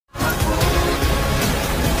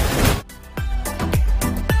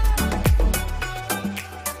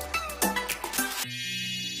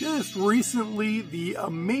recently the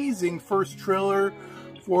amazing first trailer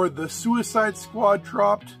for the Suicide Squad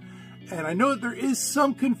dropped, and I know that there is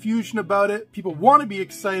some confusion about it. People want to be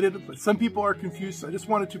excited, but some people are confused, so I just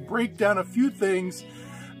wanted to break down a few things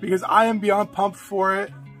because I am beyond pumped for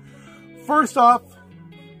it. First off,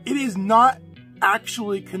 it is not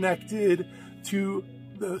actually connected to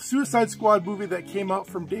the Suicide Squad movie that came out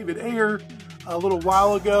from David Ayer a little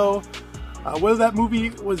while ago. Whether that movie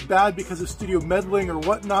was bad because of studio meddling or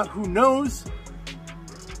whatnot, who knows?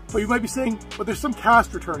 But you might be saying, but there's some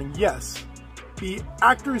cast returning. Yes. The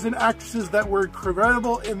actors and actresses that were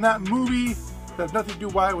incredible in that movie, that have nothing to do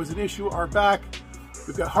why it was an issue, are back.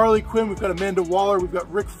 We've got Harley Quinn, we've got Amanda Waller, we've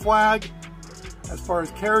got Rick Flag as far as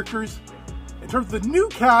characters. In terms of the new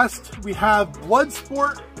cast, we have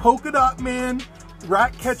Bloodsport, Polka Dot Man,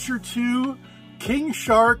 Ratcatcher 2, King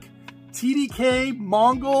Shark, TDK,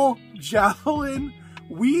 Mongol, Javelin,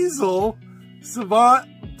 Weasel,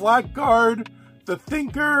 Savant, Blackguard, The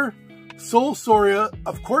Thinker, Soul Soria,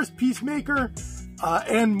 of course Peacemaker,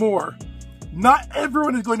 and more. Not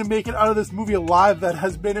everyone is going to make it out of this movie alive. That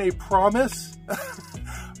has been a promise.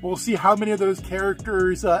 We'll see how many of those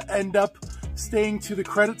characters end up staying to the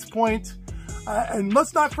credits point. And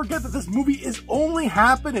let's not forget that this movie is only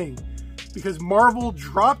happening because Marvel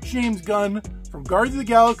dropped James Gunn from Guardians of the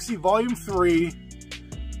Galaxy Volume 3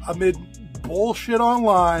 amid bullshit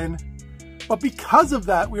online. But because of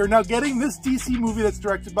that, we are now getting this DC movie that's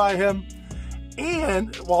directed by him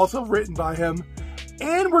and also written by him.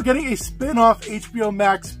 And we're getting a spin-off HBO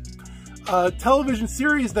Max television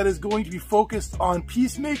series that is going to be focused on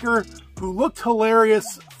Peacemaker, who looked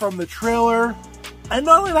hilarious from the trailer. And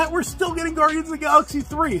not only that, we're still getting Guardians of the Galaxy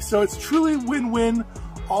 3. So it's truly win-win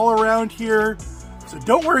all around here. So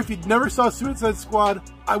don't worry if you never saw Suicide Squad.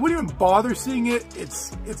 I wouldn't even bother seeing it.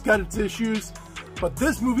 It's got its issues. But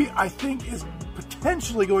this movie, I think, is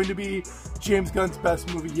potentially going to be James Gunn's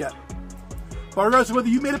best movie yet. But regardless of whether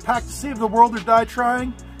you made a pact to save the world or die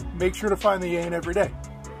trying, make sure to find the yin every day.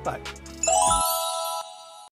 Bye.